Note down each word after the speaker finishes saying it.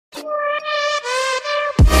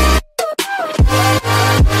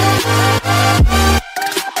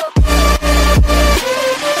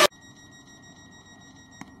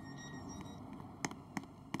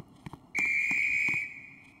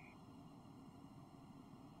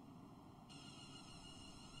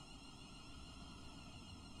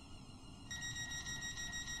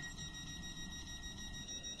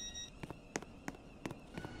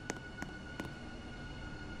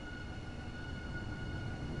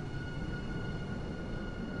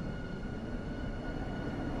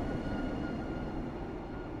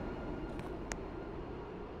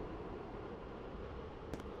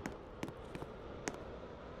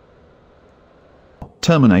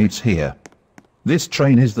terminates here. This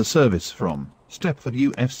train is the service from Stepford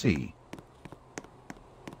UFC.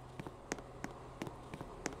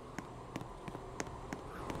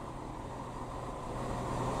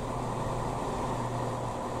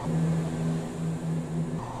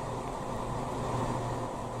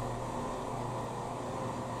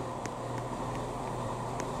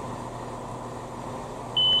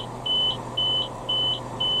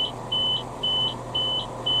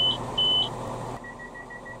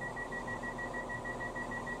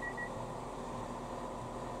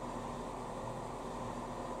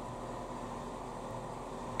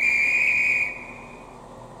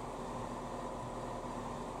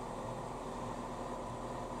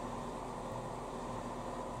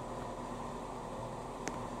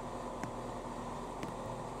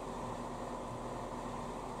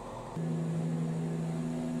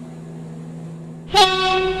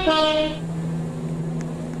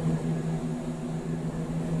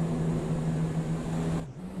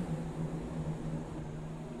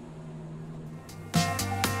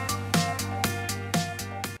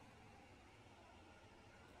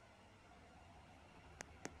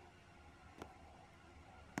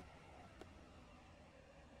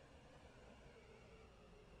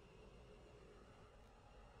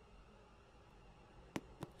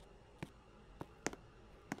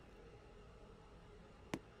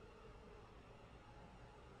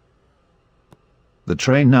 The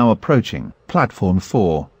train now approaching platform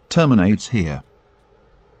 4 terminates here.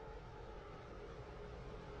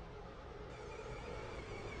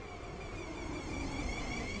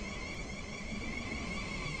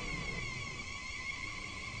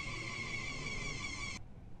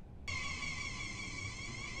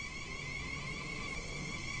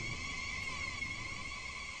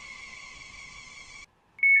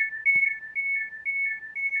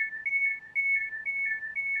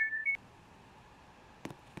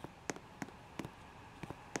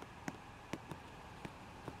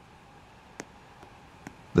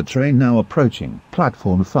 The train now approaching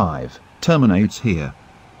platform 5 terminates here.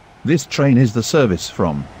 This train is the service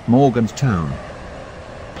from Morganstown.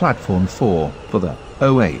 Platform 4 for the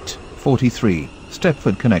 0843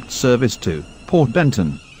 Stepford Connect service to Port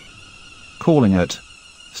Benton. Calling at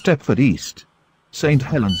Stepford East, St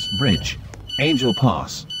Helens Bridge, Angel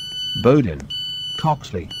Pass, Bowden,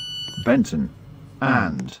 Coxley, Benton,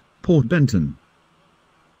 and Port Benton.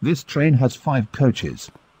 This train has 5 coaches.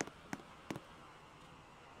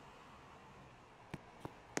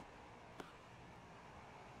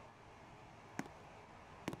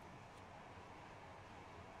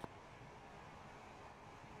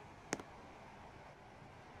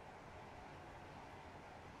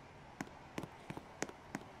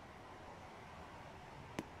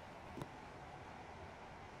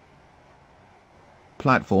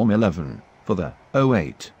 Platform 11 for the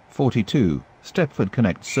 0842 Stepford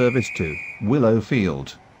Connect service to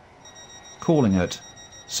Willowfield. Calling at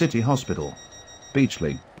City Hospital,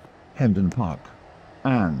 Beachley, Hendon Park,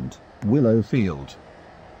 and Willowfield.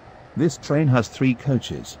 This train has 3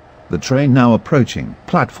 coaches. The train now approaching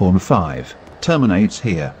platform 5 terminates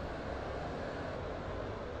here.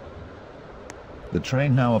 The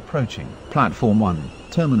train now approaching platform 1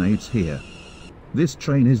 terminates here. This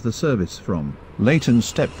train is the service from Leighton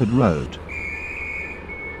Stepford Road.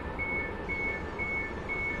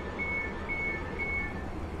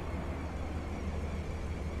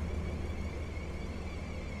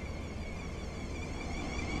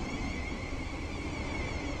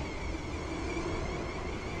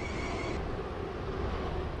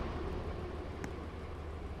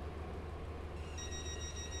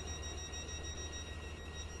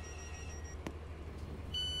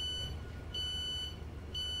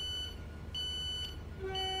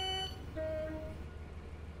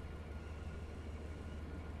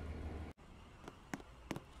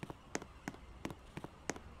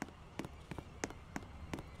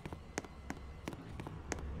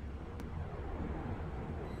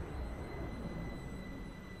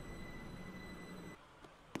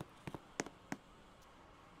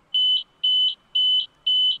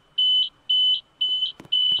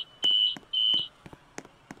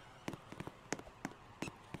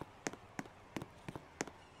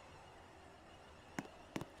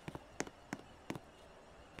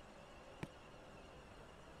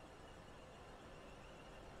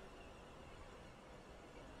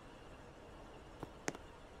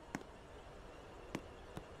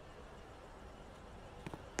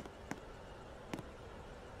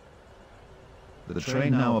 The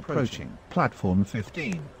train now approaching platform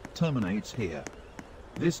 15 terminates here.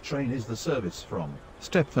 This train is the service from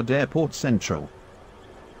Stepford Airport Central.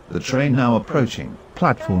 The train now approaching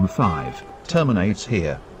platform 5 terminates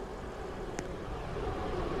here.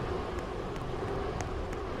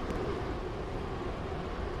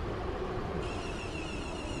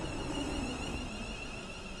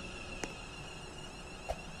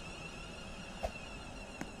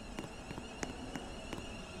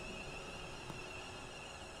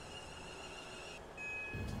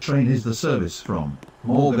 Train is the service from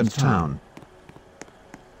Morgantown.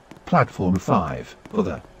 Platform 5 for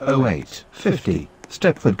the 0850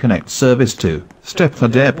 Stepford Connect service to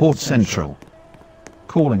Stepford Airport Central.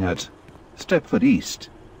 Calling at Stepford East,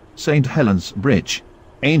 St Helens Bridge,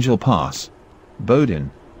 Angel Pass, Bowden,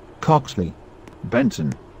 Coxley,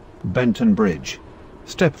 Benton, Benton Bridge,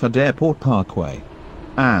 Stepford Airport Parkway,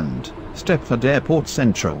 and Stepford Airport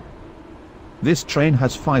Central. This train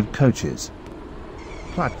has 5 coaches.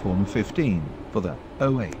 Platform 15 for the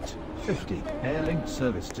 0850 Airlink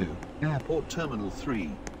service to Airport Terminal 3.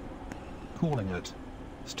 Calling at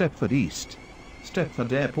Stepford East,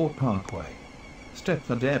 Stepford Airport Parkway,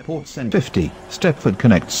 Stepford Airport Central. 50 Stepford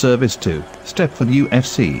Connect service to Stepford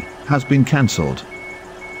UFC has been cancelled.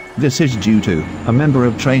 This is due to a member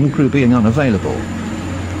of train crew being unavailable.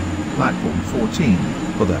 Platform 14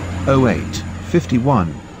 for the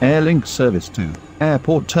 0851 Airlink service to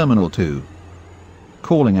Airport Terminal 2.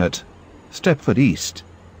 Calling at Stepford East,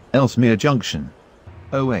 Ellesmere Junction,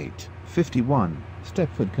 0851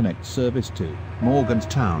 Stepford Connect service to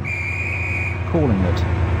Morgantown. Calling at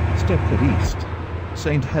Stepford East,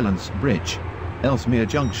 St Helens Bridge, Ellesmere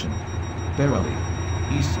Junction, Berrily,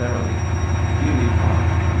 East Berrily, Ely Park,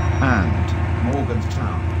 and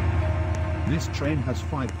Morgantown. This train has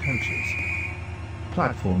 5 coaches.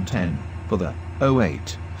 Platform 10 for the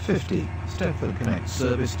 0850 Stepford Connect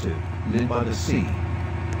service to Lynn by the Sea.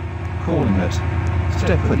 Calling at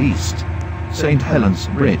Stepford East, St Helens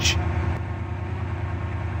Bridge.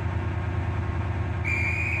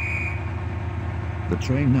 The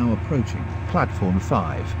train now approaching Platform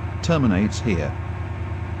 5 terminates here.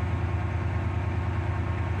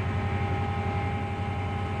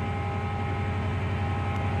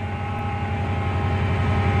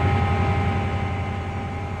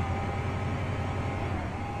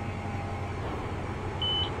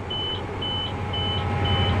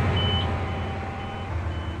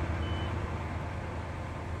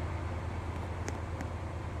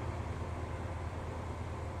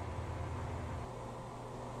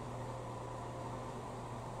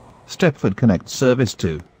 Stepford Connect service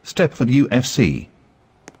to Stepford UFC.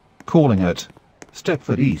 Calling at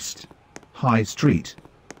Stepford East, High Street,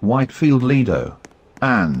 Whitefield Lido,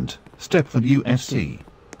 and Stepford UFC.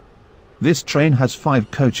 This train has 5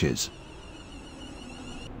 coaches.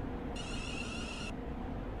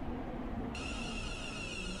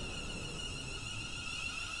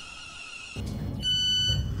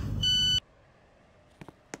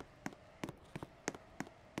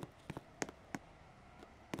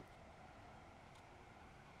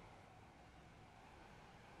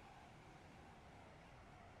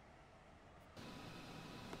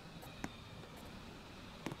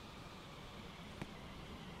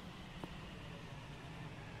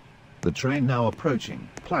 The train now approaching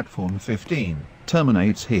Platform 15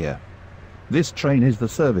 terminates here. This train is the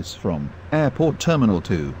service from Airport Terminal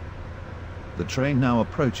 2. The train now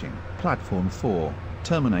approaching Platform 4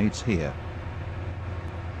 terminates here.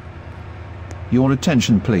 Your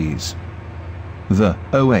attention please. The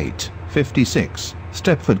 0856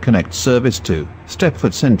 Stepford Connect service to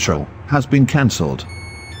Stepford Central has been cancelled.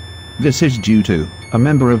 This is due to a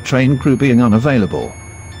member of train crew being unavailable.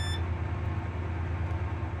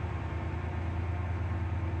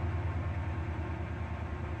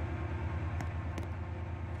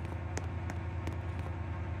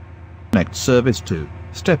 Connect service to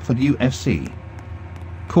Stepford UFC.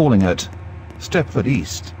 Calling at Stepford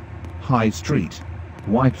East, High Street,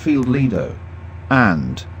 Whitefield Lido,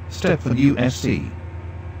 and Stepford UFC.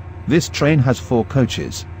 This train has 4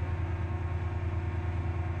 coaches.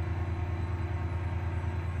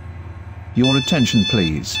 Your attention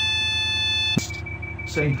please.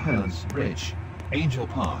 St Helens Bridge, Angel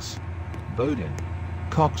Pass, Bowden,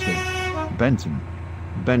 Coxley, Benton,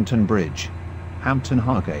 Benton Bridge, Hampton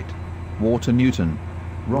Hargate, Water Newton,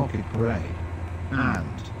 Rocket Parade,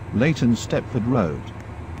 and Leighton Stepford Road.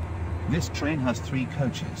 This train has 3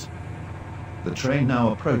 coaches. The train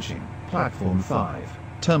now approaching Platform 5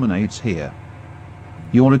 terminates here.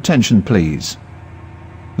 Your attention please.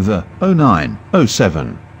 The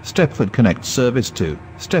 0907 Stepford Connect service to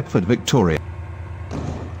Stepford Victoria.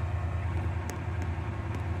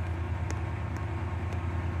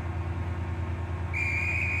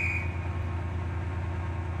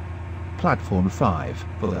 Platform 5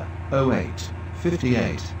 for the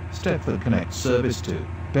 58, Stepford Connect service to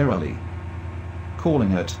Berrily.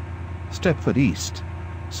 Calling at Stepford East,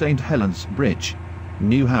 St Helens Bridge,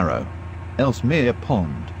 New Harrow, Ellesmere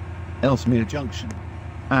Pond, Ellesmere Junction,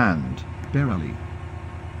 and Berrily.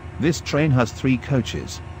 This train has 3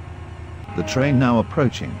 coaches. The train now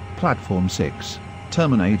approaching platform 6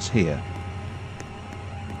 terminates here.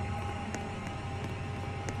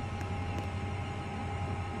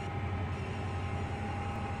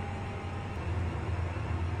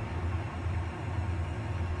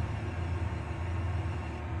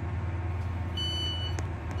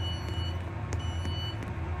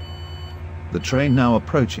 The train now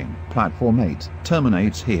approaching platform 8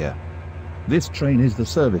 terminates here. This train is the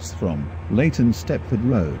service from Leighton Stepford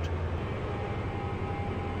Road.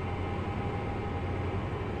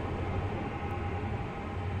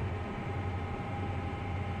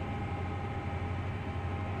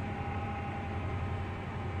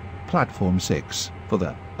 Platform 6 for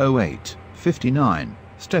the 08:59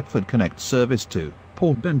 Stepford Connect service to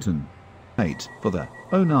Port Benton. 8 for the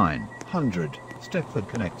 0900 Stepford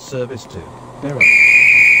Connect service to Berrily.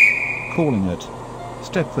 Calling at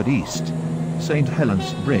Stepford East, St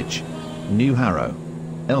Helens Bridge, New Harrow,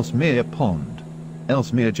 Ellesmere Pond,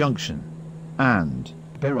 Ellesmere Junction, and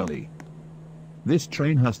Berrily. This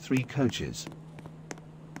train has 3 coaches.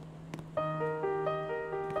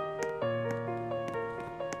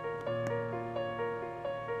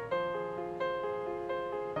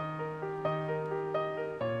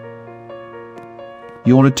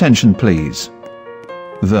 Your attention please.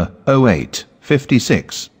 The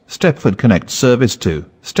 08:56 Stepford Connect service to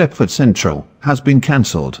Stepford Central has been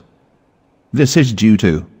cancelled. This is due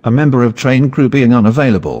to a member of train crew being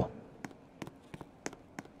unavailable.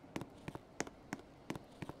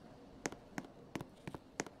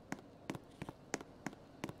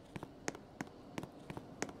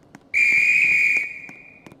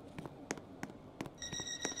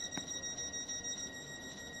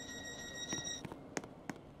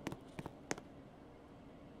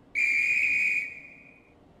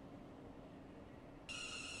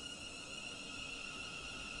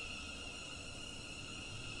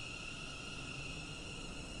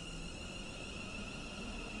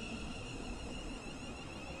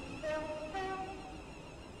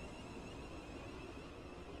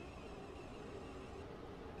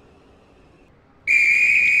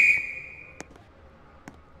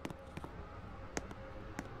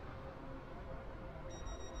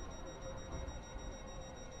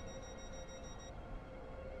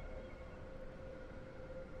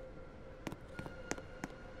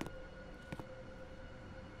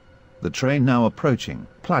 The train now approaching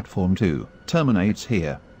platform 2 terminates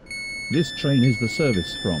here. This train is the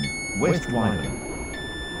service from West Wyvern.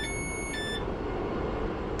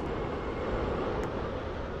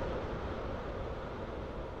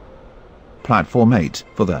 Platform 8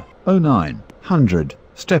 for the 0900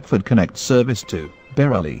 Stepford Connect service to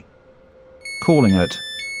Berrily. Calling at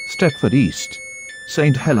Stepford East,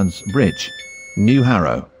 St Helens Bridge, New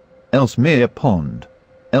Harrow, Ellesmere Pond,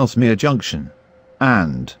 Ellesmere Junction,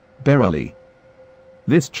 and Berrily.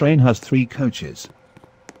 This train has 3 coaches.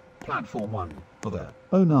 Platform 1 for the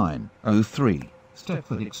 0903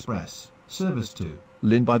 Stepford Express service to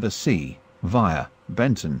Lynn by the Sea via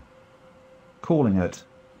Benton. Calling at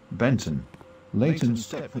Benton, Leighton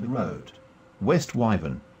Stepford Road, West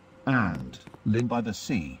Wyvern, and Lynn by the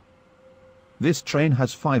Sea. This train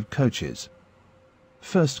has 5 coaches.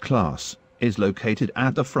 First class is located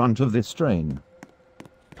at the front of this train.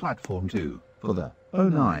 Platform 2 for the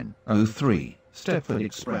 0903 Stepford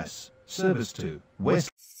Express service to West.